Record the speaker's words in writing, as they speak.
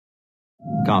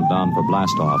Countdown for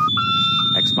blast-off.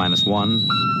 X-1.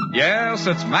 Yes,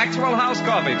 it's Maxwell House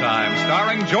Coffee Time,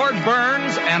 starring George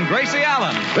Burns and Gracie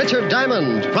Allen. Richard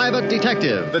Diamond, Private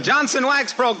Detective. The Johnson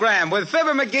Wax Program with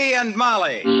Fibber McGee and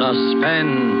Molly.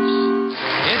 Suspense.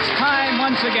 It's time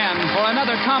once again for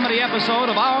another comedy episode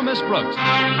of Our Miss Brooks.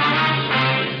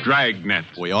 Dragnet.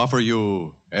 We offer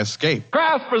you Escape.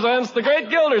 Kraft presents The Great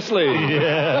Gildersleeve.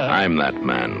 Yeah. I'm that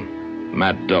man,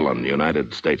 Matt Dillon,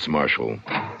 United States Marshal.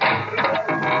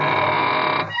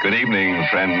 Good evening,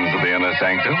 friends of the Inner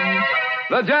Sanctum.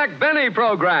 The Jack Benny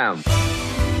Program.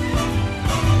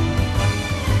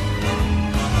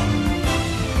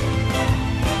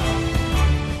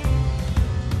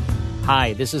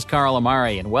 Hi, this is Carl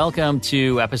Amari, and welcome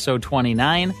to episode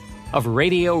 29 of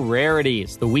Radio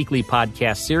Rarities, the weekly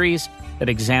podcast series that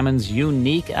examines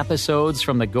unique episodes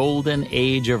from the golden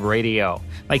age of radio.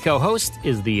 My co-host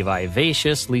is the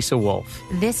vivacious Lisa Wolf.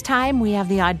 This time we have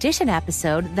the audition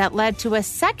episode that led to a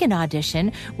second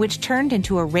audition, which turned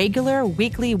into a regular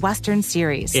weekly Western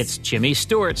series. It's Jimmy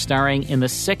Stewart starring in The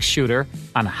Six-Shooter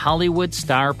on Hollywood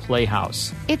Star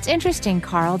Playhouse. It's interesting,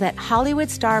 Carl, that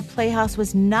Hollywood Star Playhouse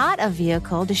was not a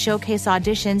vehicle to showcase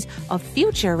auditions of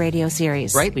future radio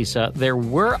series. Right, Lisa. There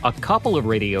were a couple of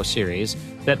radio series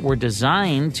that were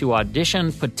designed to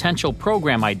audition potential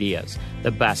program ideas.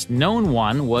 The best-known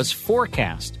one was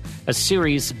Forecast, a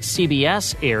series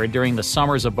CBS aired during the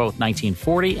summers of both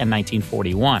 1940 and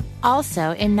 1941. Also,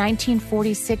 in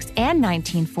 1946 and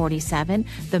 1947,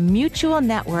 the Mutual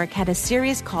Network had a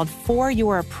series called For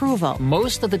Your Approval.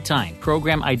 Most of the time,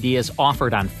 program ideas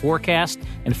offered on Forecast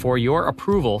and For Your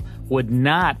Approval would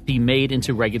not be made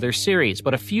into regular series,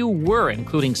 but a few were,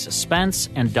 including Suspense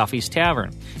and Duffy's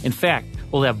Tavern. In fact,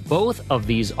 we'll have both of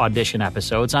these audition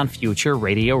episodes on future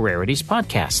Radio Rarities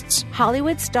podcasts.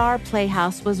 Hollywood Star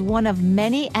Playhouse was one of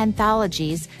many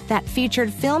anthologies that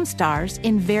featured film stars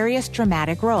in various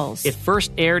dramatic roles. It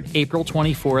first aired April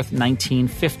 24th,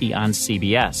 1950 on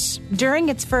CBS. During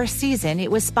its first season, it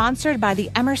was sponsored by the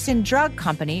Emerson Drug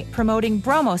Company, promoting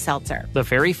Bromo Seltzer. The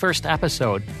very first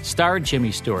episode starred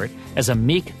Jimmy Stewart as a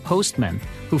meek postman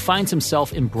who finds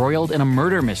himself embroiled in a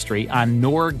murder mystery on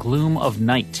Nor Gloom of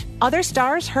Night. Other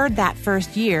stars heard that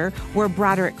first year were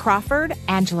Broderick Crawford,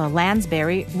 Angela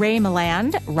Lansbury, Ray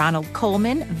Milland, Ronald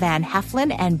Coleman, Van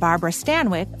Heflin, and Barbara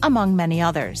Stanwyck, among many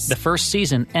others. The first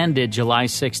season ended July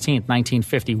 16,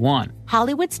 1951.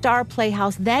 Hollywood Star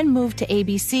Playhouse then moved to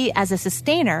ABC as a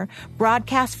sustainer,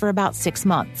 broadcast for about 6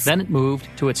 months. Then it moved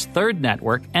to its third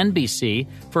network, NBC,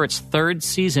 for its third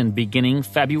season beginning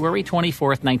February 24,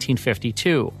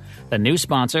 1952. The new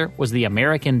sponsor was the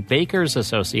American Bakers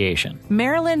Association.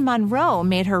 Marilyn Monroe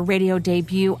made her radio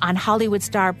debut on Hollywood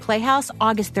Star Playhouse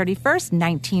August 31st,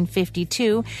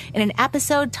 1952, in an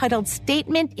episode titled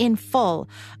Statement in Full.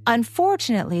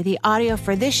 Unfortunately, the audio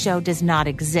for this show does not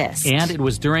exist. And it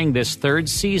was during this third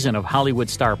season of Hollywood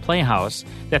Star Playhouse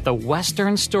that the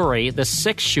Western story, The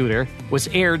Six-Shooter, was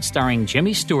aired starring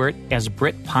Jimmy Stewart as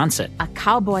Britt Ponsett, a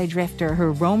cowboy drifter who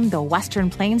roamed the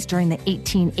Western plains during the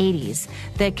 1880s.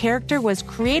 The character was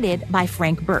created by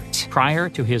Frank Burt. Prior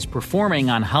to his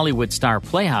performing on Hollywood Star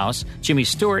Playhouse, Jimmy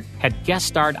Stewart had guest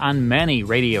starred on many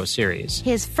radio series.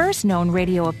 His first known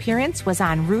radio appearance was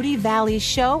on Rudy Valley's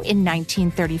show in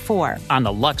 1934. On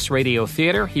the Lux Radio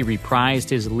Theater, he reprised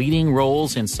his leading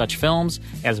roles in such films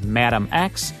as Madam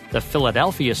X, The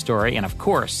Philadelphia Story, and of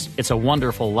course, It's a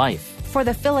Wonderful Life. For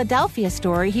The Philadelphia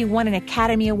Story, he won an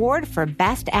Academy Award for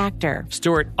Best Actor.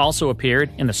 Stewart also appeared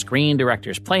in the Screen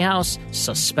Directors Playhouse,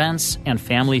 Suspense, and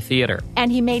Family Theater.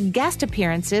 And he made guest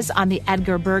appearances on the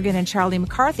Edgar Bergen and Charlie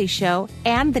McCarthy Show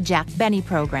and the Jack Benny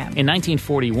Program. In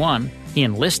 1941, he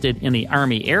enlisted in the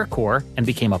Army Air Corps and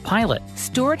became a pilot.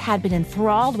 Stewart had been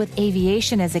enthralled with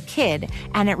aviation as a kid,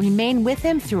 and it remained with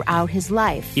him throughout his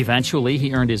life. Eventually,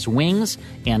 he earned his wings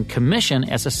and commission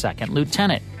as a second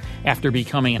lieutenant. After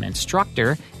becoming an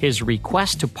instructor, his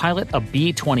request to pilot a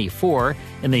B-24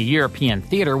 in the European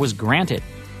theater was granted.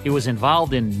 He was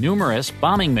involved in numerous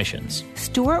bombing missions.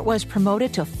 Stewart was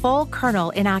promoted to full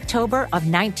colonel in October of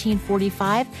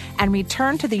 1945 and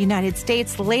returned to the United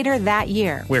States later that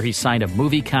year, where he signed a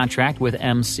movie contract with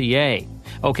MCA.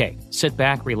 Okay, sit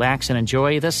back, relax, and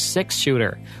enjoy The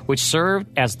Six-Shooter, which served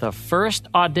as the first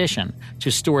audition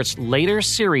to Stewart's later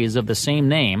series of the same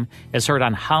name, as heard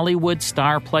on Hollywood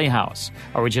Star Playhouse,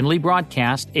 originally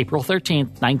broadcast April 13,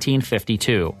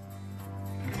 1952.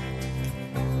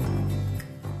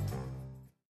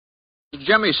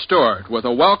 Jimmy Stewart with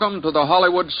a welcome to the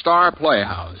Hollywood Star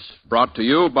Playhouse, brought to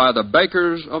you by the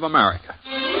Bakers of America.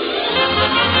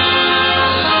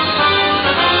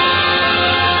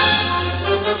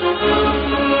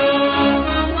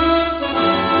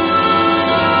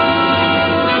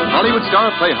 Hollywood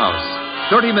Star Playhouse.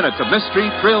 30 minutes of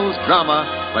mystery, thrills, drama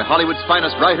by Hollywood's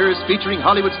finest writers featuring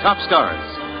Hollywood's top stars.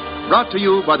 Brought to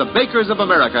you by the Bakers of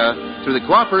America through the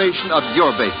cooperation of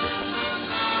your baker.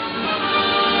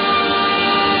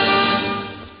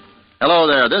 Hello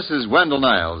there, this is Wendell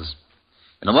Niles.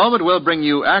 In a moment, we'll bring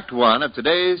you Act One of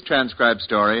today's transcribed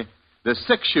story, The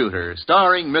Six-Shooter,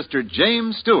 starring Mr.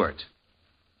 James Stewart.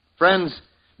 Friends,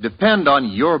 depend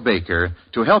on your baker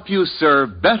to help you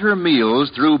serve better meals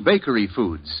through bakery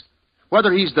foods.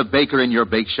 Whether he's the baker in your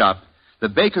bake shop, the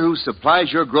baker who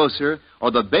supplies your grocer, or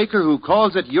the baker who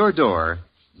calls at your door,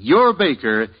 your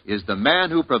baker is the man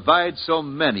who provides so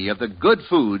many of the good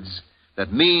foods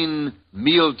that mean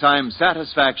mealtime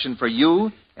satisfaction for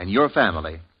you and your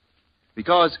family.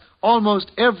 Because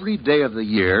almost every day of the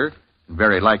year, and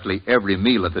very likely every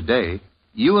meal of the day,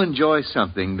 you enjoy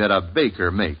something that a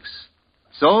baker makes.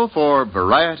 So for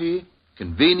variety,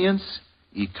 convenience,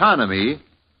 economy,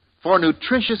 for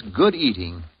nutritious good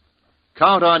eating,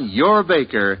 count on your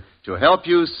baker to help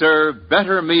you serve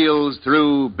better meals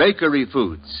through bakery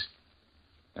foods.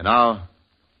 And now,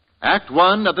 Act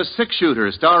One of The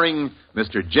Six-Shooter, starring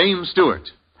Mr. James Stewart.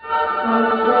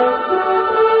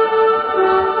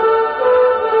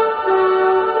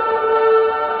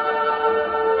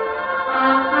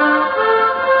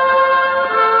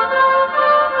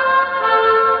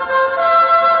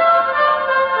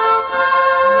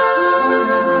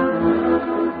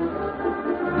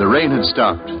 The rain had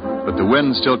stopped, but the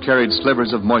wind still carried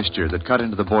slivers of moisture that cut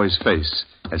into the boy's face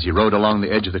as he rode along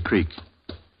the edge of the creek.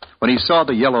 When he saw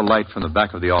the yellow light from the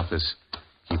back of the office,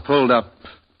 he pulled up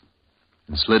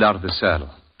and slid out of the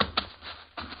saddle.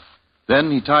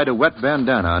 Then he tied a wet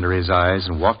bandana under his eyes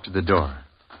and walked to the door.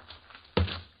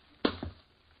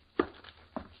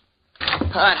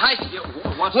 All right, hi.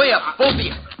 Way up, both of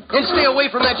you. And stay away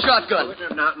from that shotgun.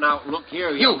 Now, look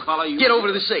here, you fella. Get over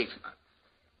to the safe.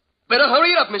 Better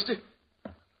hurry it up, mister.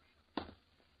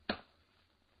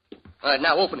 All right,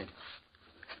 now open it.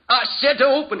 I said to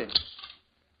open it.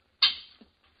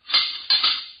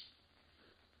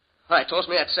 All right, toss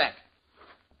me that sack.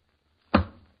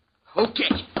 Okay.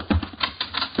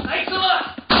 Thanks a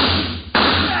lot.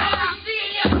 I'll be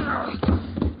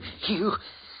seeing you.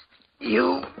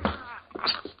 You.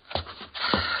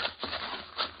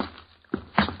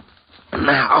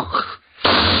 Now.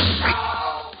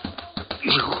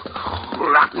 You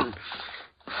rotten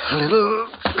little...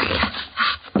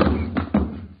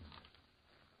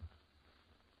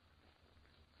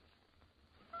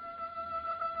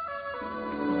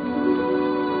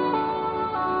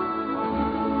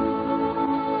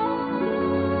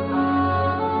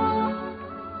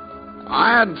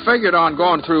 I had figured on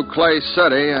going through Clay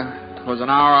City. It was an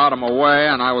hour out of my way,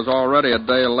 and I was already a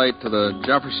day late to the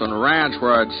Jefferson Ranch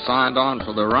where I'd signed on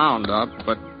for the roundup,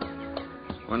 but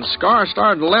when Scar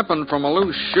started limping from a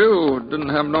loose shoe, didn't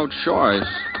have no choice.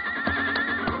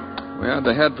 We had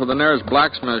to head for the nearest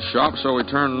blacksmith shop, so we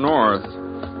turned north.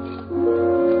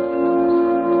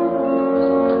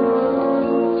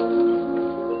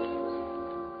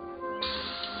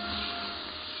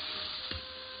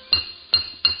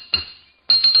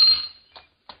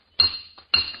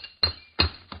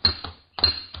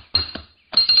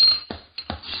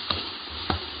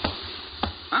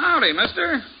 Howdy,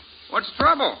 mister. What's the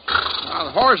trouble?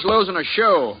 The horse losing a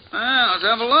shoe. Well, let's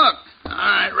have a look. All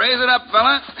right, raise it up,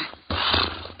 fella.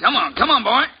 Come on,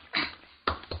 boy.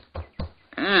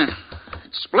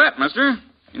 It's split, mister.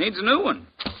 He needs a new one.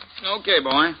 Okay,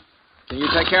 boy. Can you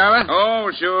take care of it? Oh,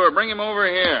 sure. Bring him over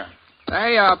here.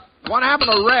 Hey, what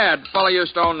happened to Red? Fella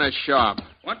used to own this shop.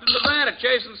 Went to Nevada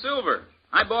chasing silver.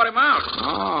 I bought him out.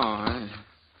 Oh,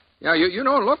 yeah, you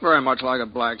don't look very much like a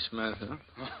blacksmith, huh?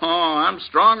 Oh, I'm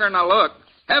stronger than I look.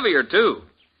 Heavier, too.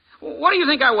 What do you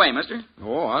think I weigh, mister?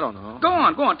 Oh, I don't know. Go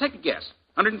on, take a guess.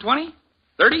 120?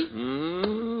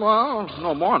 30? Well,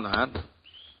 no more than that.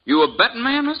 You a betting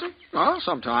man, mister? Oh,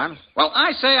 sometimes. Well,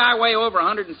 I say I weigh over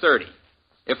 130.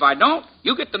 If I don't,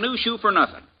 you get the new shoe for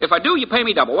nothing. If I do, you pay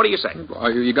me double. What do you say?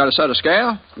 You got a set of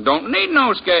scale? Don't need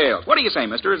no scales. What do you say,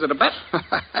 mister? Is it a bet?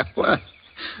 Well,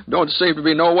 don't seem to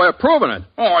be no way of proving it.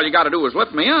 All you got to do is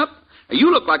lift me up. You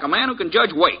look like a man who can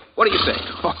judge weight. What do you say?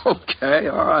 Okay,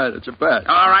 all right, it's a bet.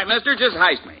 All right, mister, just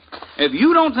heist me. If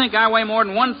you don't think I weigh more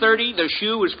than 130, the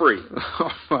shoe is free.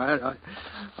 All right,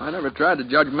 I never tried to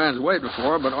judge a man's weight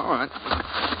before, but all right.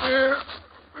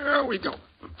 There we go.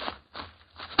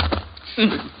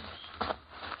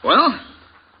 Well,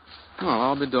 Well,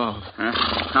 I'll be dogged.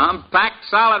 I'm packed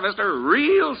solid, mister.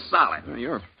 Real solid.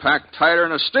 You're packed tighter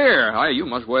than a steer. You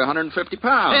must weigh 150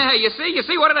 pounds. Yeah, you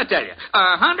see, what did I tell you?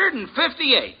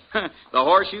 158. The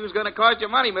horseshoe's going to cost you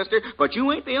money, mister, but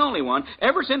you ain't the only one.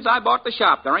 Ever since I bought the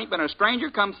shop, there ain't been a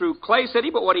stranger come through Clay City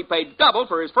but what he paid double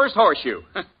for his first horseshoe.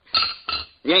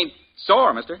 You ain't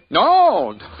sore, mister?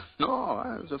 No, that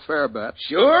was a fair bet.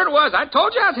 Sure it was. I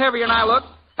told you I was heavier than I look.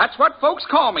 That's what folks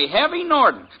call me, Heavy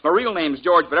Norden. My real name's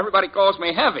George, but everybody calls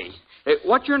me Heavy.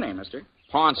 What's your name, mister?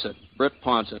 Ponsett, Britt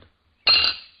Ponsett.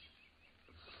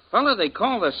 Fella they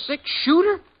call the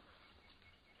six-shooter?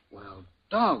 Well,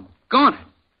 doggone it.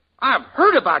 I've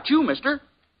heard about you, mister.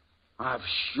 I've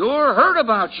sure heard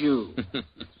about you.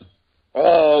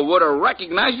 Oh, would have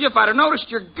recognized you if I'd have noticed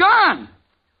your gun.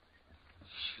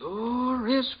 Sure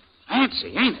is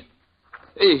fancy, ain't it?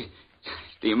 Hey,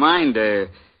 do you mind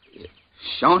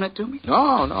showing it to me?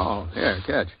 No. Here,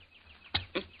 catch.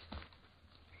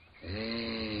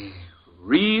 Hey,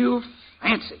 real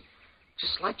fancy.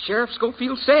 Just like Sheriff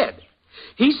Schofield said.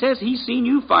 He says he's seen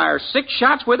you fire 6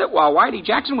 shots with it while Whitey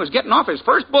Jackson was getting off his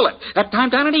first bullet, that time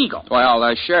down at Eagle. Well,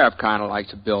 the sheriff kind of likes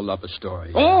to build up a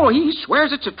story. Oh, he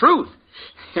swears it's the truth.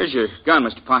 Here's your gun,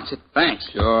 Mr. Ponsett. Thanks.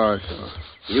 Sure.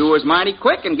 You was mighty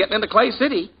quick in getting into Clay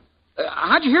City.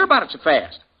 How'd you hear about it so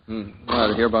fast?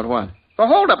 To hear about what? The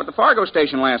holdup at the Fargo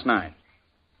station last night.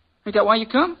 Ain't that why you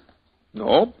come?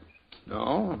 Nope.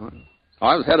 No.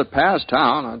 I was headed past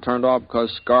town. I turned off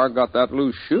because Scar got that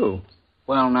loose shoe.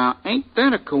 Well, now, ain't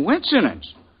that a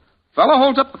coincidence? Fellow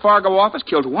holds up the Fargo office,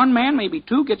 kills 1 man, maybe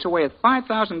 2, gets away with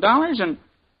 $5,000, and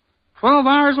 12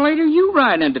 hours later, you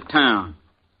ride into town.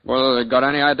 Well, they got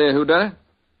any idea who did it?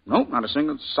 Nope, not a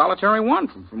single solitary one,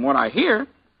 from what I hear.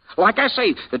 Like I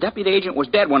say, the deputy agent was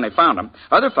dead when they found him.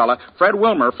 Other fella, Fred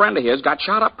Wilmer, a friend of his, got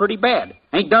shot up pretty bad.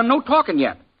 Ain't done no talking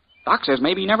yet. Doc says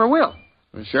maybe he never will.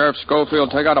 Did Sheriff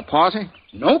Schofield take out a posse?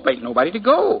 Nope, ain't nobody to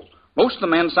go. Most of the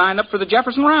men signed up for the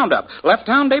Jefferson Roundup. Left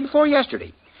town day before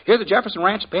yesterday. Here, the Jefferson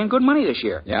Ranch is paying good money this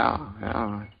year.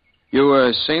 Yeah.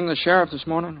 You seen the sheriff this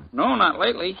morning? No, not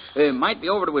lately. Might be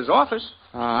over to his office.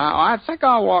 I think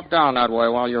I'll walk down that way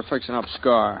while you're fixing up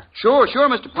Scar. Sure,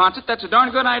 Mr. Ponsett. That's a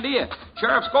darn good idea.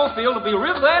 Sheriff Schofield will be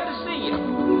real glad to see you.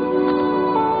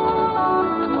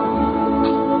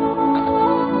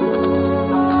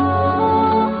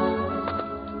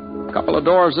 A couple of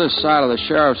doors this side of the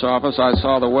sheriff's office, I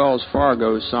saw the Wells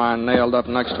Fargo sign nailed up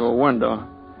next to a window.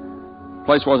 The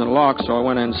place wasn't locked, so I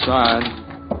went inside.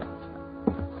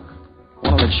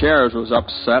 One of the chairs was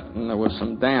upset, and there was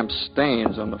some damp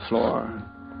stains on the floor.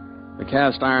 The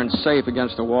cast iron safe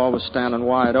against the wall was standing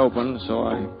wide open, so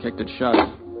I kicked it shut.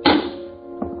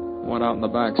 Went out on the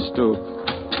back stoop.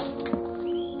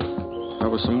 There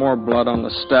was some more blood on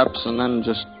the steps, and then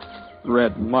just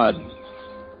red mud.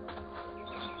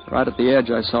 Right at the edge,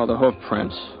 I saw the hoof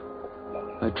prints.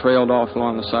 They trailed off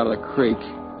along the side of the creek.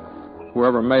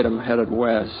 Whoever made them headed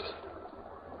west.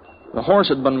 The horse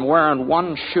had been wearing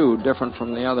 1 shoe different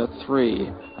from the other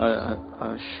 3.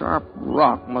 A sharp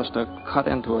rock must have cut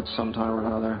into it sometime or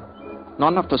another.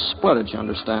 Not enough to split it, you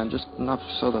understand, just enough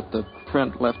so that the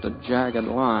print left a jagged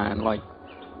line, like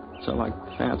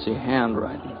fancy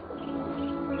handwriting.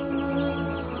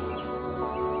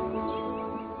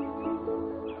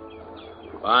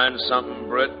 Find something,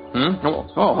 Britt?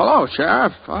 Oh, hello,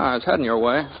 Sheriff. I was heading your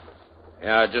way.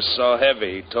 Yeah, I just saw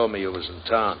Heavy. He told me you was in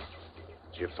town.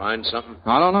 Did you find something?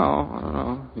 I don't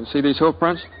know. You see these hoof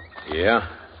prints? Yeah.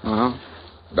 Uh-huh.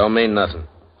 Don't mean nothing.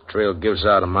 Trail gives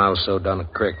out a mile or so down the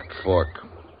creek at the fork.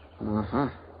 Uh-huh.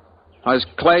 Has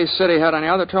Clay City had any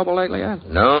other trouble lately yet?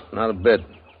 No, not a bit.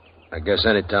 I guess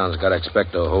any town's got to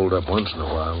expect a hold-up once in a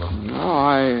while, though. No,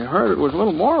 I heard it was a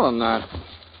little more than that.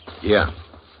 Yeah,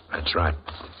 that's right.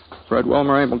 Fred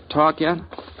Wilmer able to talk yet?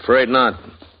 Afraid not.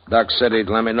 Doc said he'd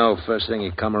let me know first thing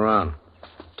he'd come around.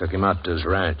 Took him out to his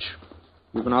ranch.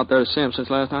 You been out there to see him since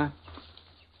last night?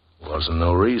 Wasn't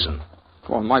no reason.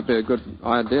 Well, it might be a good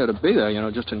idea to be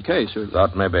there, just in case.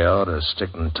 Thought maybe I ought to stick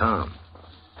in town.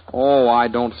 Oh, I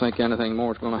don't think anything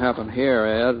more is going to happen here,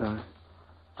 Ed.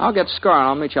 I'll get Scar and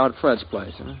I'll meet you out at Fred's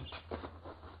place. Huh?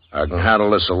 I can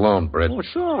handle this alone, Britt. Oh,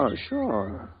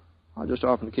 sure. I'll just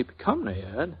offer to keep you company,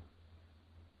 Ed.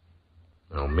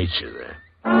 I'll meet you there.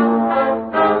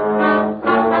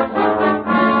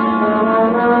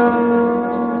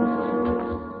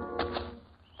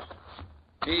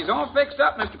 He's all fixed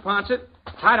up, Mr. Ponsett.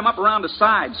 Tied him up around the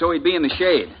side so he'd be in the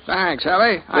shade. Thanks,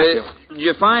 Heavy. Did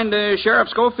you find Sheriff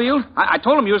Schofield? I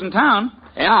told him you was in town.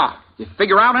 Yeah. You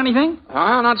figure out anything?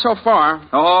 Not so far.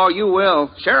 Oh, you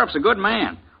will. Sheriff's a good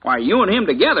man. Why, you and him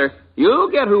together,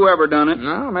 you'll get whoever done it.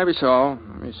 No, maybe so.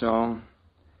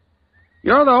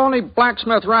 You're the only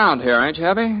blacksmith round here, ain't you,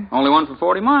 Heavy? Only one for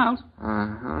 40 miles.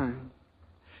 Uh-huh.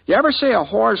 You ever see a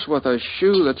horse with a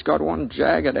shoe that's got one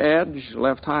jagged edge,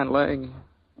 left hind leg?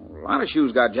 A lot of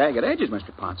shoes got jagged edges,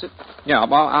 Mr. Ponset. Yeah,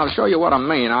 well, I'll show you what I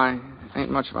mean. I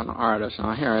ain't much of an artist.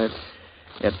 Now, here,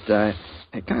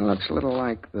 it kind of looks a little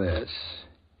like this.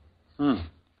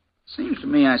 Seems to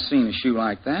me I seen a shoe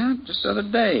like that just the other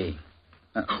day.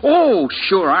 Oh,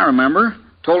 sure, I remember.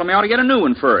 Told him he ought to get a new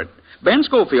one for it. Ben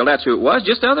Schofield, that's who it was,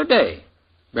 just the other day.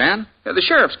 Ben? The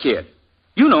sheriff's kid.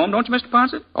 You know him, don't you, Mr.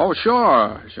 Ponset? Oh,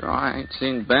 sure. I ain't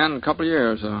seen Ben in a couple of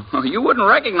years. Well, you wouldn't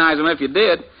recognize him if you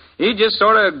did. He just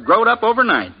sort of growed up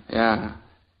overnight. Yeah,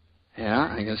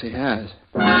 I guess he has.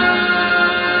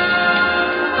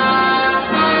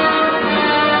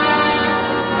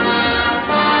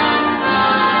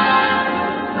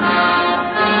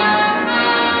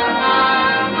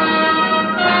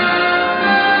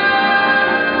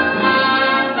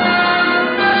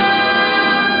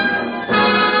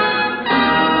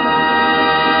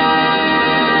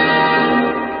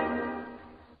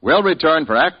 We'll return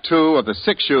for Act Two of The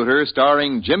Six-Shooter,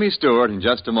 starring Jimmy Stewart, in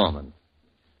just a moment.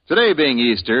 Today being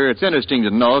Easter, it's interesting to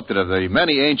note that of the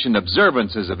many ancient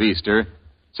observances of Easter,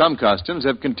 some customs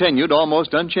have continued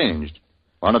almost unchanged.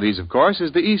 One of these, of course,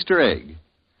 is the Easter egg,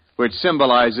 which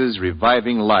symbolizes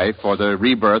reviving life or the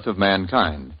rebirth of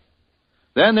mankind.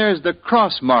 Then there's the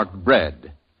cross-marked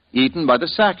bread, eaten by the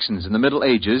Saxons in the Middle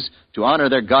Ages to honor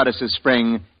their goddess of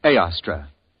spring, Aostra.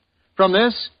 From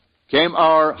this came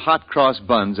our hot cross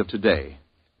buns of today.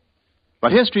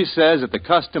 But history says that the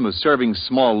custom of serving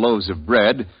small loaves of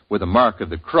bread with a mark of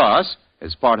the cross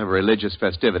as part of religious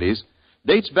festivities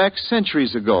dates back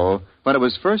centuries ago when it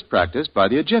was first practiced by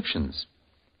the Egyptians.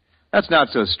 That's not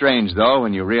so strange, though,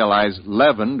 when you realize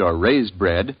leavened or raised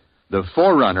bread, the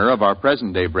forerunner of our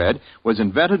present-day bread, was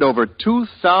invented over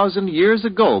 2,000 years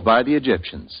ago by the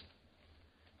Egyptians.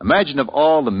 Imagine of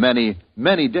all the many,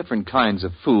 many different kinds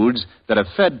of foods that have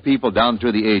fed people down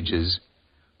through the ages,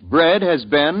 bread has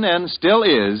been and still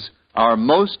is our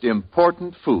most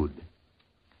important food.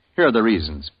 Here are the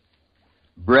reasons.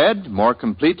 Bread more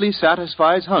completely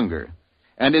satisfies hunger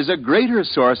and is a greater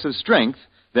source of strength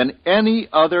than any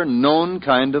other known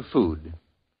kind of food.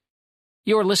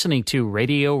 You're listening to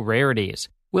Radio Rarities.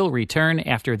 We'll return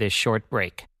after this short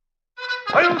break.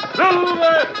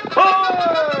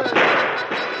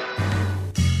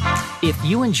 If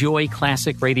you enjoy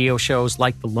classic radio shows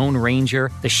like The Lone Ranger,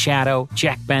 The Shadow,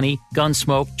 Jack Benny,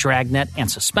 Gunsmoke, Dragnet, and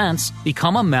Suspense,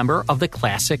 become a member of the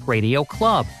Classic Radio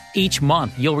Club. Each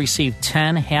month, you'll receive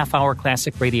 10 half-hour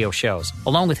classic radio shows,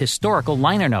 along with historical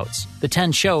liner notes. The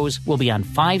 10 shows will be on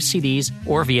 5 CDs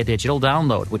or via digital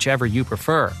download, whichever you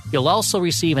prefer. You'll also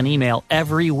receive an email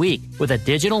every week with a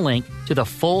digital link to the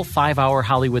full 5-hour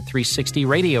Hollywood 360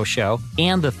 radio show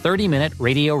and the 30-minute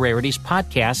Radio Rarities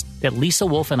podcast that Lisa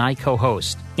Wolf and I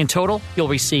co-host. In total, you'll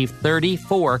receive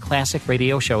 34 classic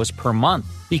radio shows per month.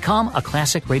 Become a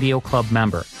Classic Radio Club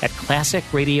member at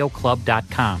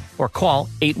classicradioclub.com or call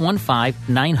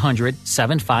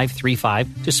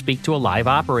 815-900-7535 to speak to a live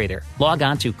operator. Log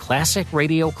on to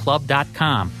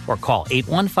classicradioclub.com or call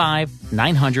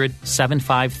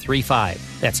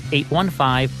 815-900-7535. That's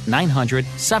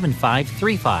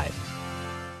 815-900-7535.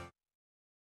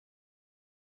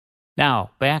 Now,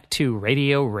 back to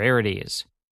Radio Rarities.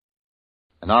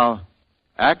 And now,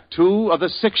 Act Two of The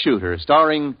Six-Shooter,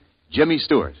 starring Jimmy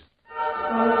Stewart.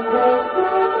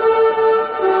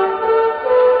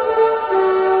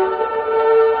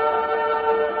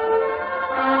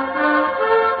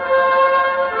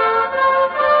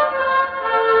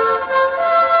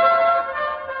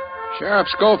 Sheriff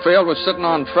Schofield was sitting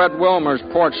on Fred Wilmer's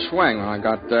porch swing when I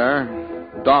got there.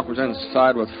 Doc was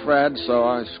inside with Fred, so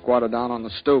I squatted down on the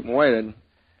stoop and waited.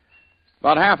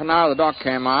 About half an hour, the doc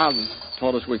came out and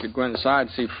told us we could go inside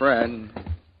and see Fred.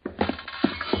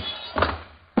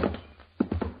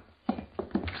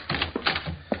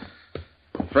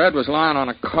 Fred was lying on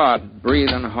a cot,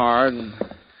 breathing hard, and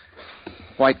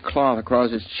white cloth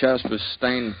across his chest was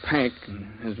stained pink,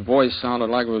 and his voice sounded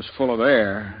like it was full of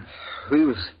air. We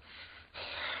was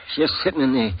just sitting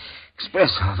in the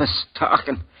express office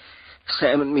talking,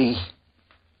 Sam and me.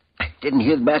 I didn't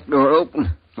hear the back door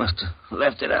open. Must have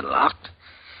left it unlocked.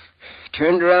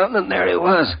 Turned around, and there he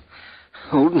was,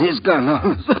 holding his gun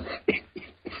on.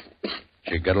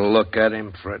 You got a look at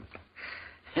him, Fred?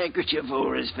 Handkerchief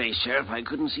over his face, Sheriff. I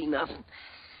couldn't see nothing.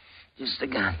 Just the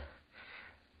gun.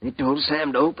 They told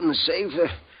Sam to open the safe.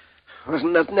 There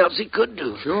wasn't nothing else he could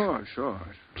do. Sure.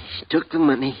 He took the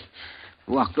money,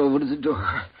 walked over to the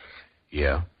door.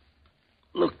 Yeah?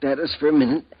 Looked at us for a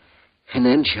minute, and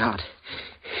then shot.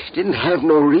 Didn't have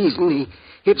no reason.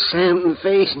 hit Sam in the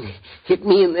face and hit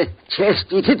me in the chest.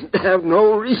 He didn't have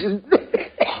no reason.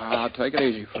 Take it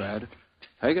easy, Fred.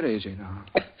 Take it easy now.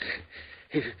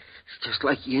 It's just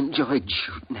like he enjoyed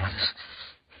shooting at us.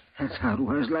 That's how it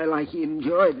was, like he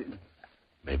enjoyed it.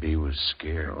 Maybe he was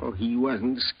scared. Oh, he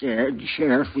wasn't scared,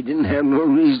 Sheriff. He didn't have no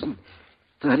reason.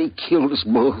 Thought he killed us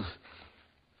both.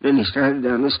 Then he started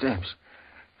down the steps.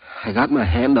 I got my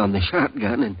hand on the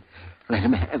shotgun and let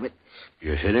him have it.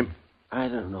 You hit him? I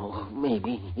don't know.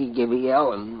 Maybe he gave a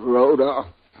yell and rode off.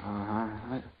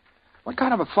 What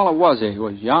kind of a fellow was he? He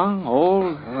was young,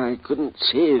 old? I couldn't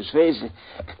see his face.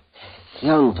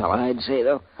 Young fella, I'd say,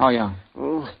 though. How young?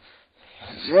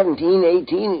 17,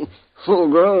 18,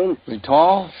 full grown. Was he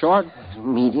tall, short?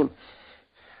 Medium.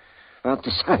 About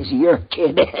the size of your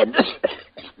kid, Ed.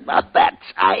 About that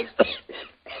size.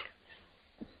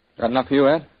 Got enough for you,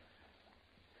 Ed?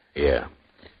 Yeah,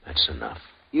 that's enough.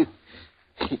 You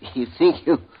think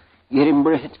you'll get him,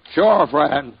 Brett? Sure,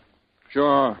 Fred.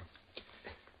 Sure.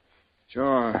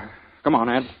 Come on,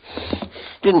 Ed.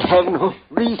 Didn't have no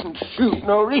reason to shoot,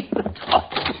 no reason.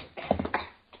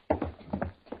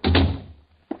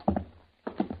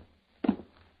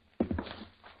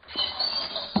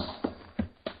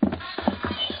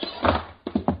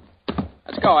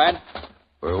 Let's go, Ed.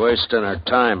 We're wasting our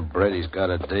time, Brett. He's got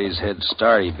a day's head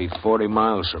start. He'd be 40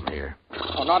 miles from here.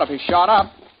 Well, not if he's shot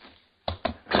up.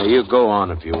 Now, you go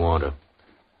on if you want to.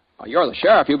 Well, you're the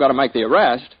sheriff. You got to make the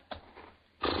arrest.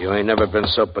 You ain't never been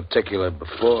so particular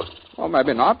before. Well,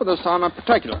 maybe not, but this time I'm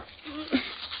particular.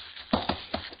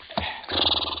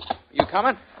 You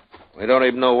coming? We don't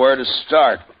even know where to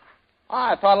start.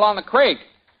 I thought along the creek.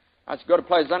 That's as good a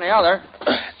place as any other.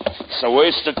 It's a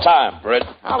waste of time, Brett.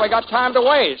 Oh, we got time to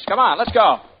waste. Come on, let's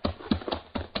go.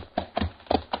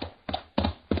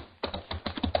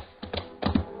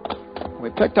 We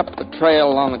picked up the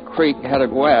trail along the creek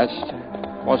headed west.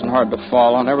 It wasn't hard to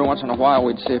follow, and every once in a while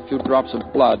we'd see a few drops of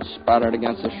blood spattered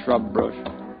against the shrub bush.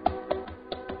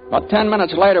 About 10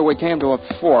 minutes later, we came to a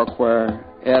fork where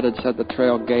Ed had said the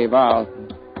trail gave out.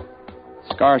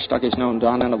 Scar stuck his nose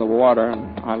down into the water,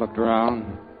 and I looked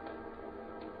around.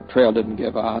 The trail didn't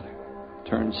give out. It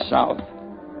turned south.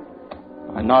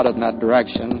 I nodded in that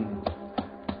direction.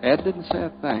 Ed didn't say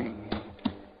a thing.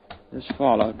 Just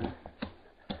followed.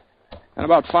 And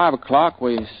about 5 o'clock,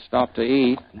 we stopped to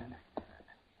eat.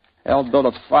 El built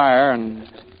a fire, and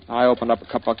I opened up a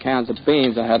couple of cans of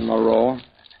beans I had in my roll.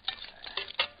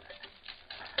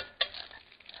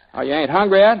 Oh, you ain't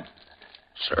hungry, Ed?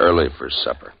 It's early for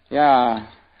supper. Yeah.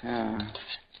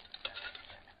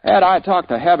 Ed, I talked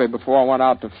to Heavy before I went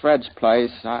out to Fred's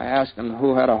place. I asked him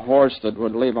who had a horse that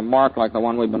would leave a mark like the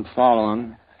one we've been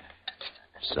following.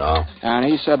 So? And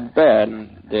he said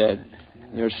Ben did.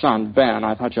 Your son, Ben.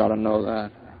 I thought you ought to know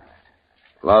that.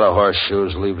 A lot of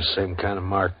horseshoes leave the same kind of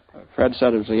mark. Fred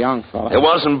said it was a young fellow. It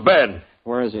wasn't Ben.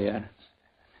 Where is he, Ed?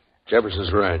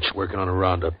 Jefferson's ranch, working on a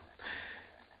roundup.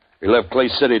 He left Clay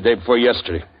City the day before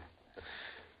yesterday.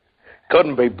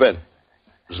 Couldn't be Ben.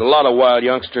 There's a lot of wild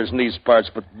youngsters in these parts,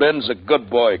 but Ben's a good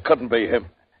boy. Couldn't be him.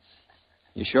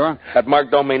 You sure? That mark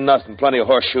don't mean nothing. Plenty of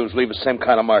horseshoes leave the same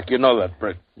kind of mark. You know that,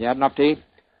 Britt. You had enough to eat?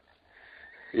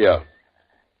 Yeah.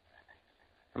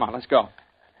 Come on, let's go.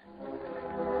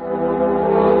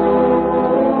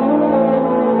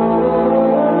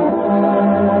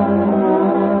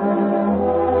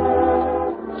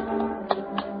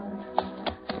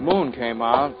 The moon came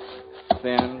out,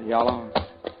 thin, yellow.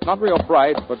 Not real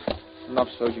bright, but enough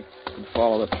so you could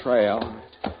follow the trail.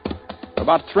 For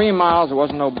about 3 miles, there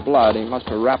wasn't no blood. He must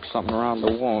have wrapped something around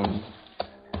the wound.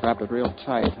 Wrapped it real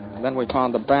tight. And then we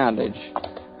found the bandage.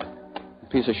 A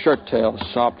piece of shirt tail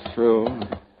sopped through.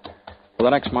 For the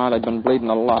next mile, he'd been bleeding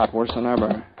a lot, worse than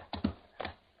ever.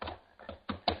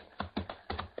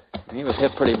 He was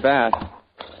hit pretty bad.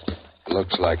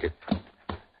 Looks like it.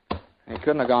 He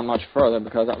couldn't have gone much further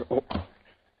because...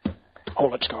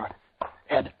 Hold it, Scar.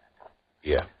 Ed.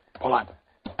 Yeah. Pull up.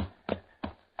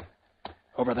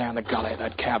 Over there in the gully,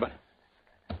 that cabin.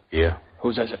 Yeah.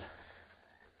 Whose is it?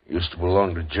 Used to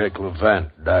belong to Jake Levant.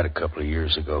 Died a couple of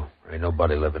years ago. Ain't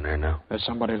nobody living there now. There's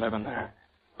somebody living there.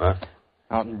 Huh?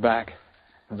 Out in back.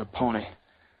 There's a pony.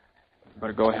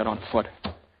 Better go ahead on foot.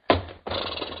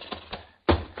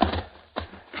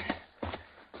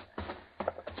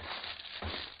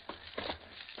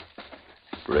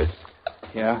 Britt?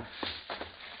 Yeah?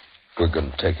 We're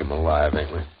going to take him alive,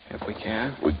 ain't we? If we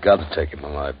can. We got to take him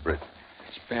alive, Britt.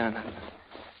 It's Ben.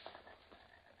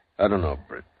 I don't know,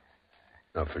 Britt.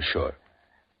 Not for sure.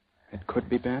 It could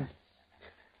be Ben?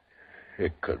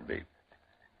 It could be.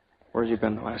 Where's he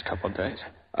been the last couple of days?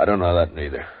 I don't know that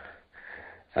neither.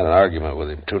 Had an argument with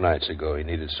him 2 nights ago. He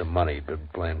needed some money. He'd been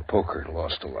playing poker and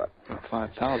lost a lot. Well,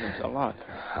 $5,000's a lot.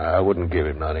 I wouldn't give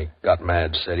him none. He got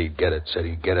mad, said he'd get it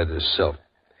himself.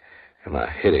 And I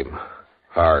hit him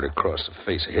hard across the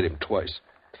face. I hit him twice.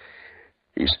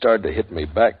 He started to hit me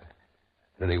back.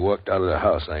 Then he walked out of the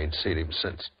house. I ain't seen him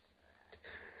since.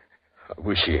 I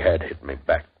wish he had hit me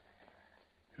back.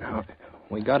 Now,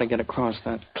 we got to get across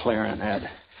that clearing, Ed.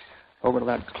 Over to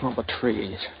that clump of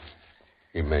trees.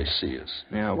 He may see us.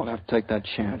 Yeah, we'll have to take that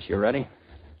chance. You ready?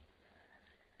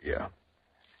 Yeah.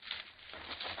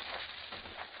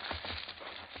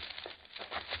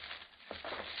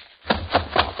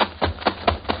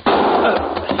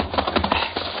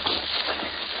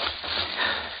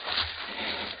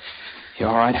 You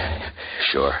all right?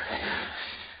 Sure.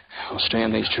 We'll stay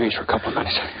in these trees for a couple of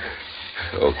minutes.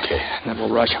 Okay. And then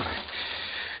we'll rush him.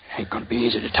 Ain't going to be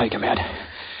easy to take him, Ed.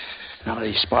 Now that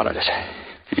he's spotted us.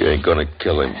 You ain't going to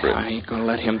kill him, Britt. I ain't going to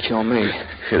let him kill me.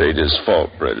 It ain't his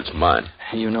fault, Britt. It's mine.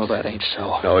 You know that ain't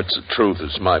so. No, it's the truth.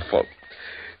 It's my fault.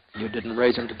 You didn't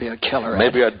raise him to be a killer, Ed.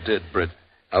 Maybe I did, Britt.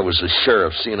 I was the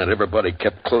sheriff, seeing that everybody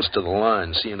kept close to the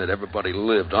line, seeing that everybody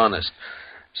lived honest,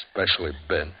 especially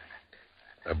Ben.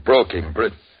 I broke him,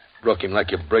 Britt. Broke him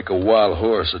like you break a wild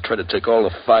horse. I tried to take all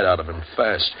the fight out of him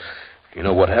fast. You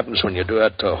know what happens when you do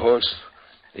that to a horse?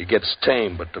 He gets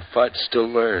tame, but the fight's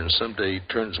still there, and someday he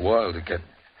turns wild again.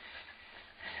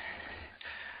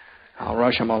 I'll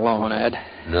rush him alone, Ed.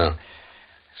 No.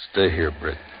 Stay here,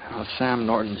 Britt. Well, Sam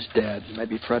Norton's dead.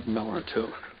 Maybe Fred Miller, too.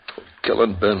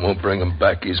 Killing Ben won't bring him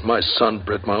back. He's my son,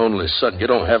 Britt, my only son. You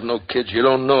don't have no kids. You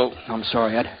don't know. I'm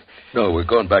sorry, Ed. No, we're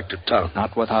going back to town.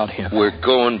 Not without him. We're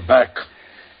going back.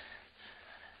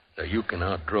 Now, you can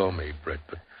outdraw me, Britt,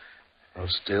 but I'll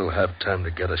still have time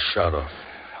to get a shot off.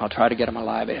 I'll try to get him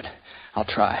alive, Ed. I'll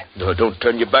try. No, don't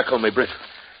turn your back on me, Britt.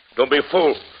 Don't be a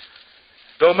fool.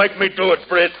 Don't make me do it,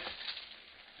 Britt.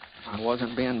 I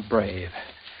wasn't being brave.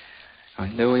 I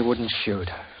knew he wouldn't shoot.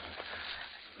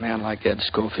 A man like Ed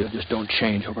Schofield just don't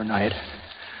change overnight.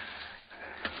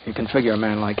 You can figure a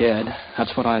man like Ed.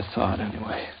 That's what I thought,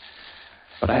 anyway.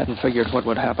 But I hadn't figured what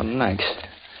would happen next.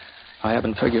 I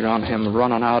haven't figured on him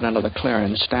running out into the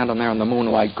clearing, standing there in the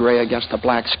moonlight, gray against the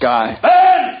black sky.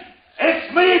 Ben!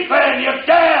 It's me, Ben, your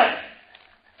dad!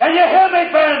 Can you hear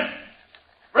me, Ben?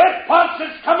 Brett Ponce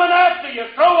is coming after you.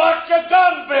 Throw out your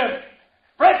gun, Ben.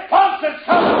 Brett Ponce is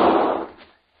coming.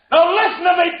 Now listen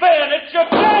to me, Ben. It's your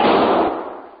dad.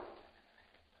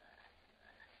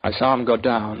 I saw him go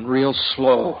down, real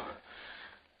slow,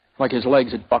 like his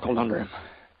legs had buckled under him.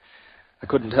 I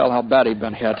couldn't tell how bad he'd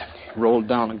been hit. He rolled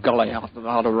down a gully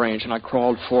out of range, and I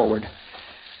crawled forward.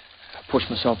 I pushed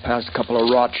myself past a couple of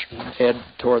rocks and head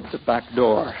toward the back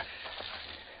door.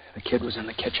 The kid was in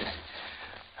the kitchen.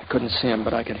 I couldn't see him,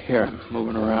 but I could hear him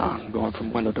moving around, going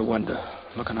from window to window,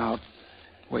 looking out,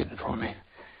 waiting for me.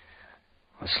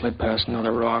 I slid past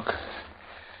another rock.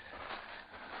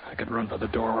 I could run to the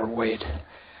door or wait.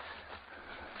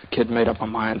 The kid made up a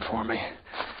mind for me.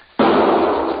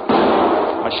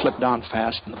 I slipped down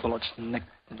fast, and the bullets nicked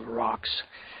the rocks.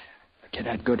 The kid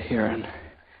had good hearing.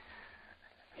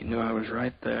 He knew I was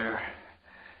right there.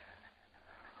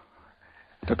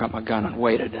 I took out my gun and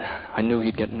waited. I knew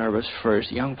he'd get nervous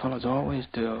first. Young fellas always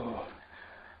do.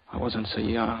 I wasn't so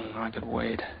young. I could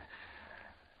wait.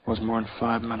 It wasn't more than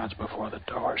 5 minutes before the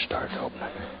door started opening.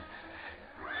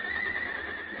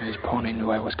 His pony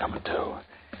knew I was coming, too.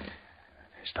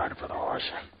 He started for the horse.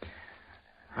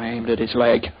 I aimed at his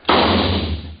leg.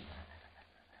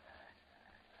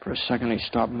 For a second, he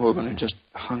stopped moving and just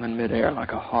hung in midair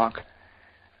like a hawk.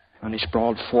 Then he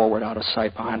sprawled forward out of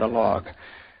sight behind a log.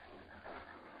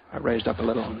 I raised up a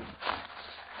little and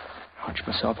hunched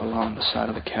myself along the side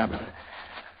of the cabin.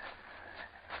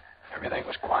 Everything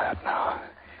was quiet now.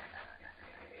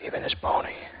 Even his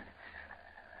pony.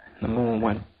 The moon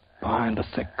went behind a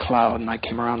thick cloud, and I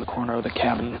came around the corner of the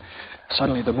cabin.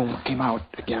 Suddenly the moon came out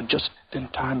again, just in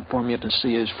time for me to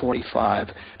see his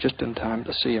 .45, just in time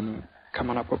to see him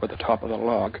coming up over the top of the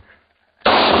log.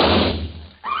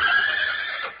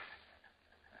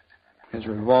 His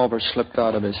revolver slipped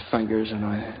out of his fingers, and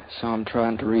I saw him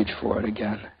trying to reach for it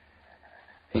again.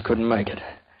 He couldn't make it.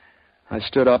 I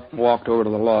stood up and walked over to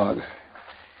the log.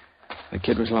 The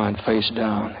kid was lying face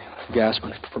down,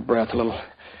 gasping for breath, little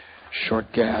short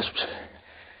gasps.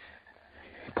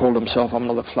 He pulled himself up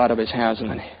onto the flat of his hands, and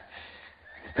then he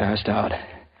passed out.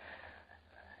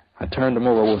 I turned him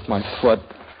over with my foot,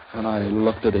 and I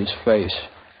looked at his face.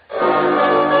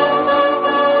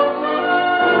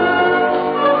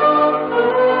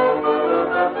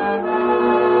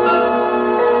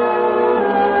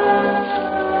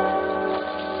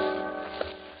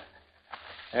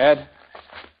 Ed?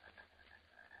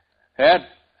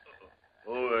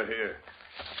 Over here.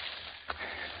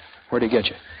 Where'd he get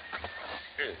you?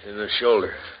 In the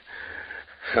shoulder.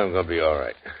 I'm going to be all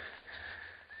right.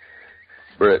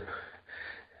 Britt,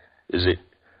 is he...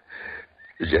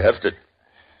 Did you have to...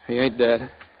 He ain't dead.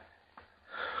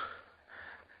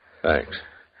 Thanks.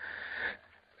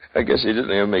 I guess he didn't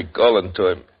hear me calling to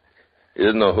him. He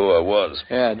didn't know who I was.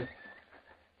 Ed.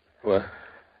 What?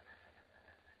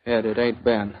 Ed, it ain't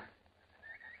Ben.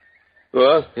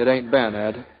 What? It ain't Ben,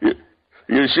 Ed.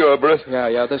 You sure, Britt?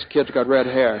 Yeah, this kid's got red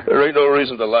hair. There ain't no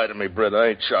reason to lie to me, Britt. I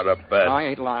ain't shot up bad. I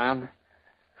ain't lying.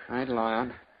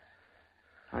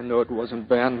 I knew it wasn't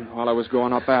Ben while I was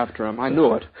going up after him. I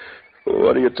knew it.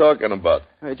 What are you talking about?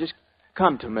 Hey, just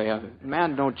come to me. A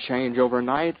man don't change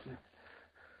overnight.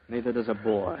 Neither does a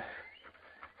boy.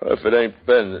 If it ain't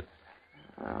Ben...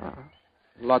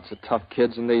 Lots of tough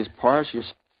kids in these parts. You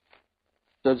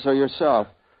said so yourself.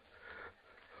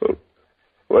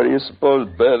 Where do you suppose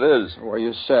Ben is? Where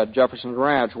you said, Jefferson's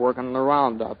Ranch, working in the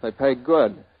roundup. They pay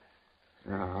good.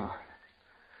 A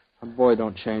boy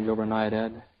don't change overnight,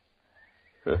 Ed.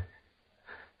 Huh.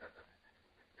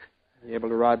 You able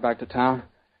to ride back to town?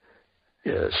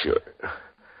 Yeah, sure.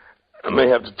 I may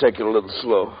have to take it a little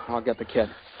slow. I'll get the kid.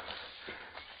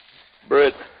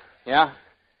 Britt. Yeah?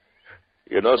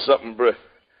 You know something, Britt?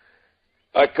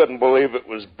 I couldn't believe it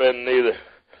was Ben neither.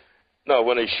 No,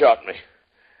 when he shot me.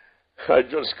 I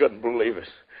just couldn't believe it.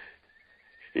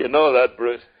 You know that,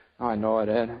 Britt? I know it,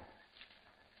 Ed.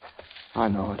 I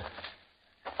know it.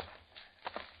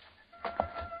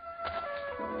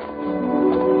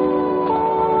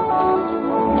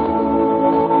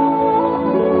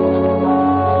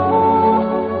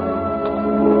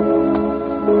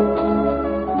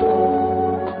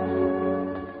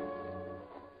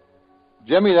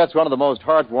 Jimmy, that's one of the most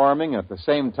heartwarming and at the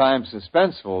same time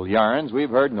suspenseful yarns we've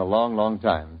heard in a long, long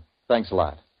time. Thanks a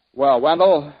lot. Well,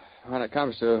 Wendell, when it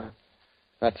comes to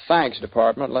that thanks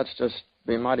department, let's just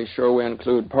be mighty sure we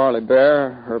include Parley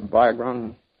Bear, Herb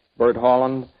Vigran, Bert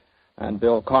Holland, and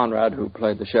Bill Conrad, who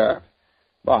played the sheriff.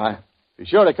 Bye. Be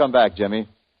sure to come back, Jimmy.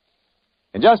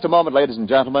 In just a moment, ladies and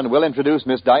gentlemen, we'll introduce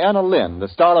Miss Diana Lynn, the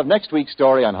star of next week's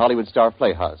story on Hollywood Star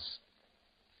Playhouse.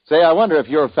 Say, I wonder if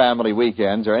your family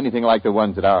weekends are anything like the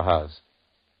ones at our house.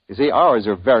 You see, ours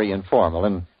are very informal,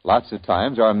 and lots of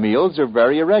times our meals are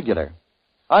very irregular.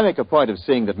 I make a point of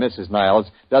seeing that Mrs. Niles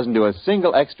doesn't do a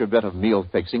single extra bit of meal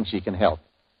fixing she can help.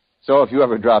 So if you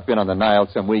ever drop in on the Niles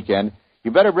some weekend,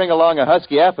 you better bring along a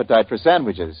husky appetite for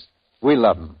sandwiches. We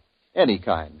love them, any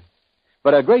kind.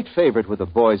 But a great favorite with the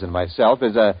boys and myself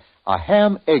is a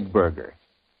ham egg burger.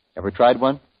 Ever tried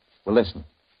one? Well, listen.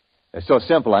 They're so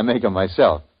simple I make them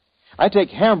myself. I take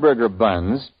hamburger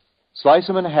buns, slice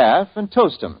them in half, and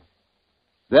toast them.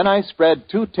 Then I spread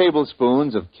 2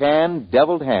 tablespoons of canned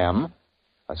deviled ham,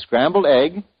 a scrambled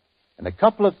egg, and a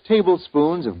couple of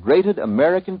tablespoons of grated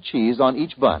American cheese on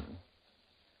each bun.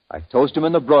 I toast them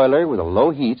in the broiler with a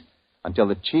low heat until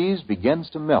the cheese begins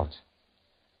to melt.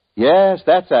 Yes,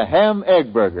 that's a ham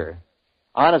egg burger.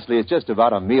 Honestly, it's just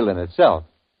about a meal in itself.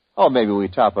 Oh, maybe we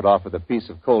top it off with a piece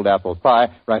of cold apple pie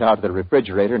right out of the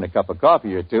refrigerator and a cup of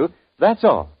coffee or two. That's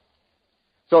all.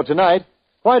 So tonight,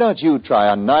 why don't you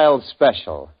try a Niles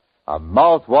special, a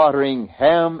mouth-watering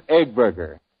ham egg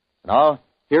burger? Now,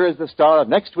 here is the star of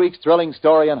next week's thrilling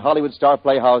story on Hollywood Star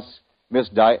Playhouse, Miss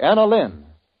Diana Lynn.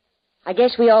 I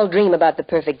guess we all dream about the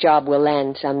perfect job we'll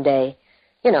land someday.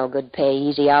 You know, good pay,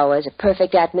 easy hours, a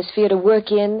perfect atmosphere to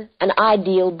work in, an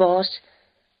ideal boss.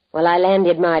 Well, I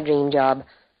landed my dream job,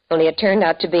 only it turned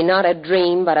out to be not a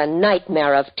dream, but a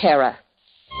nightmare of terror.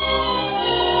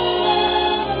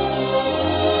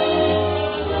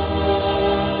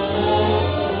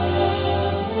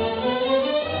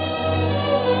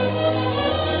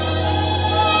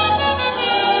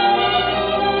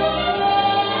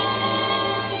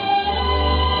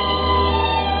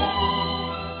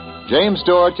 James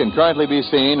Stewart can currently be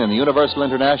seen in the Universal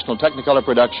International Technicolor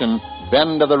production,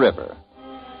 Bend of the River.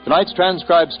 Tonight's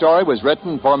transcribed story was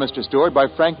written for Mr. Stewart by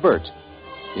Frank Burt.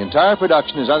 The entire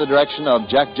production is under the direction of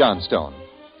Jack Johnstone.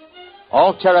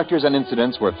 All characters and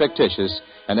incidents were fictitious,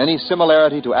 and any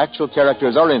similarity to actual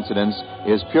characters or incidents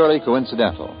is purely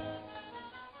coincidental.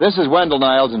 This is Wendell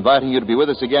Niles inviting you to be with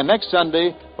us again next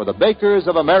Sunday for the Bakers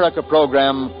of America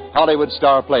program, Hollywood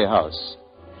Star Playhouse.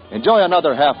 Enjoy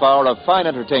another half hour of fine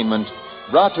entertainment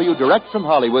brought to you direct from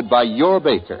Hollywood by your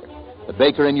baker. The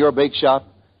baker in your bake shop,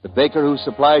 the baker who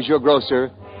supplies your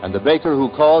grocer, and the baker who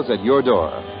calls at your door.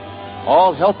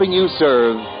 All helping you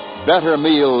serve better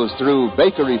meals through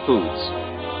bakery foods.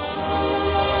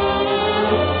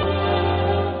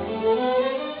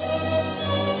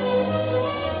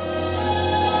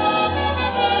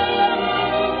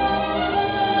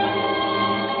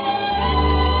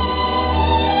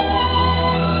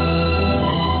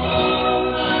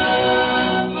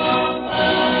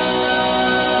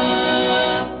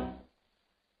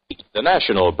 the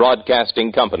National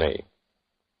Broadcasting Company.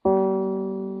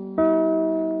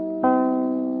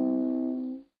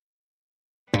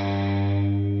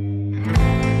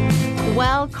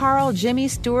 Well, Carl, Jimmy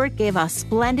Stewart gave a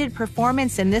splendid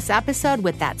performance in this episode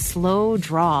with that slow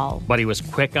drawl. But he was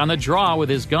quick on the draw with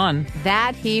his gun.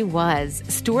 That he was.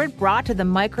 Stewart brought to the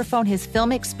microphone his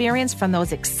film experience from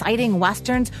those exciting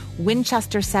westerns,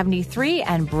 Winchester 73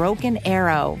 and Broken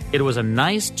Arrow. It was a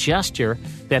nice gesture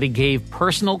that he gave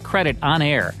personal credit on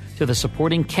air to the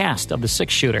supporting cast of the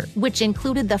six-shooter, which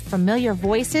included the familiar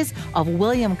voices of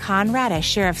William Conrad as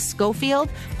Sheriff Schofield,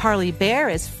 Parley Bear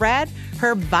as Fred,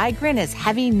 Herb Vigran as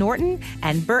Heavy Norton,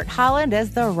 and Bert Holland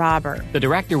as the robber. The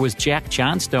director was Jack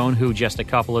Johnstone, who just a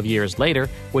couple of years later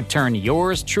would turn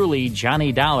yours truly,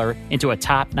 Johnny Dollar, into a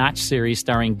top-notch series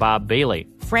starring Bob Bailey.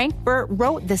 Frank Burt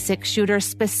wrote the six-shooter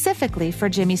specifically for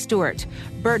Jimmy Stewart.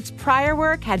 Burt's prior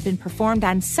work had been performed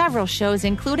on several shows,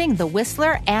 including The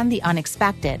Whistler and The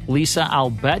Unexpected. Lisa, I'll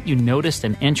bet you noticed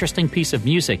an interesting piece of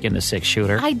music in the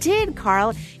six-shooter. I did,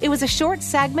 Carl. It was a short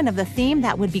segment of the theme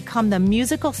that would become the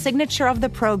musical signature of the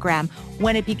program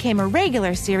when it became a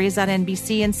regular series on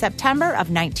NBC in September of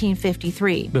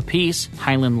 1953. The piece,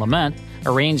 Highland Lament,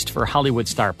 arranged for Hollywood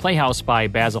Star Playhouse by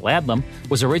Basil Adlam,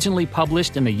 was originally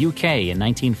published in the UK in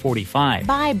 1945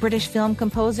 by British film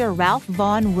composer Ralph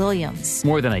Vaughan Williams.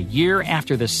 More than a year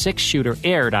after the six-shooter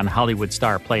aired on Hollywood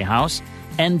Star Playhouse,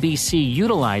 NBC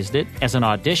utilized it as an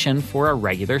audition for a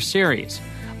regular series.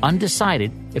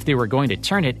 Undecided if they were going to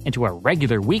turn it into a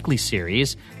regular weekly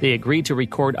series, they agreed to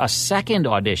record a second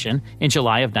audition in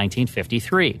July of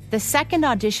 1953. The second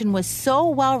audition was so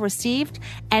well received,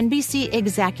 NBC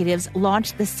executives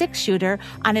launched the six-shooter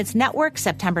on its network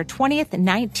September 20th,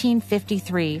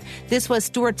 1953. This was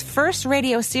Stewart's first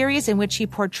radio series in which he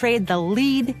portrayed the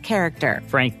lead character.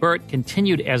 Frank Burt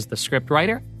continued as the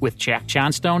scriptwriter, with Jack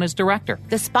Johnstone as director.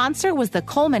 The sponsor was the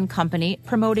Coleman Company,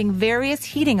 promoting various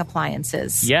heating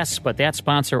appliances. Yes, but that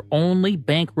sponsor only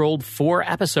bankrolled 4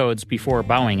 episodes before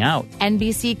bowing out.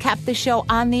 NBC kept the show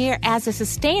on the air as a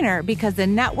sustainer because the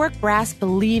network brass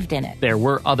believed in it. There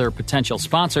were other potential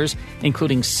sponsors,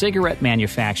 including cigarette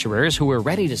manufacturers who were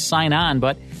ready to sign on,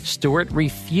 but Stewart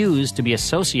refused to be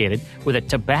associated with a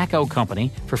tobacco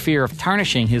company for fear of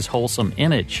tarnishing his wholesome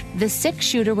image. The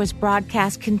six-shooter was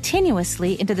broadcast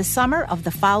continuously into the summer of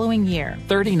the following year.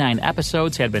 39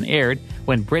 episodes had been aired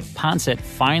when Britt Ponsett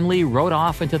finally rode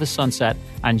off into the sunset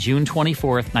on June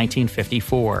 24th,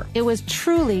 1954. It was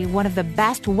truly one of the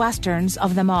best westerns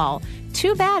of them all.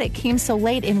 Too bad it came so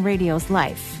late in radio's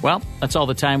life. Well, that's all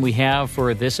the time we have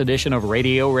for this edition of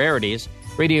Radio Rarities.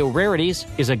 Radio Rarities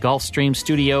is a Gulfstream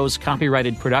Studios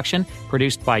copyrighted production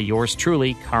produced by yours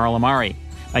truly, Carl Amari.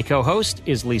 My co-host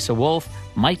is Lisa Wolf.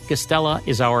 Mike Costella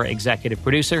is our executive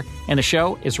producer, and the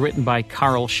show is written by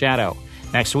Carl Shadow.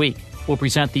 Next week, we'll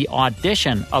present the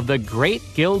audition of The Great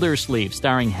Gildersleeve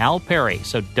starring Hal Perry,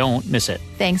 so don't miss it.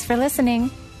 Thanks for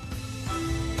listening.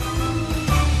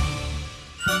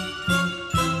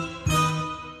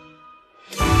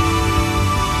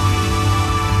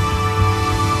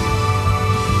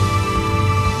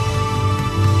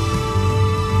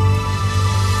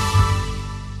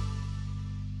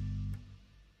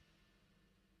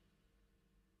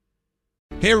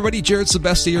 Hey everybody, Jared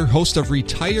Sebestier, host of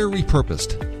Retire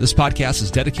Repurposed. This podcast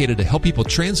is dedicated to help people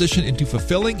transition into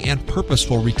fulfilling and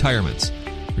purposeful retirements.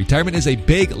 Retirement is a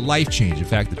big life change. In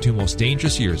fact, the 2 most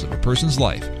dangerous years of a person's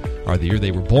life are the year they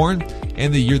were born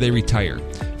and the year they retire.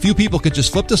 Few people could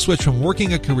just flip the switch from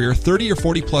working a career 30 or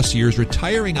 40 plus years,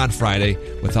 retiring on Friday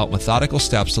without methodical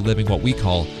steps to living what we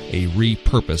call a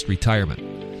repurposed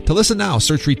retirement. To listen now,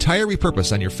 search Retire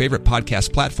Repurposed on your favorite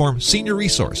podcast platform, Senior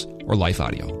Resource, or Life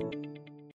Audio.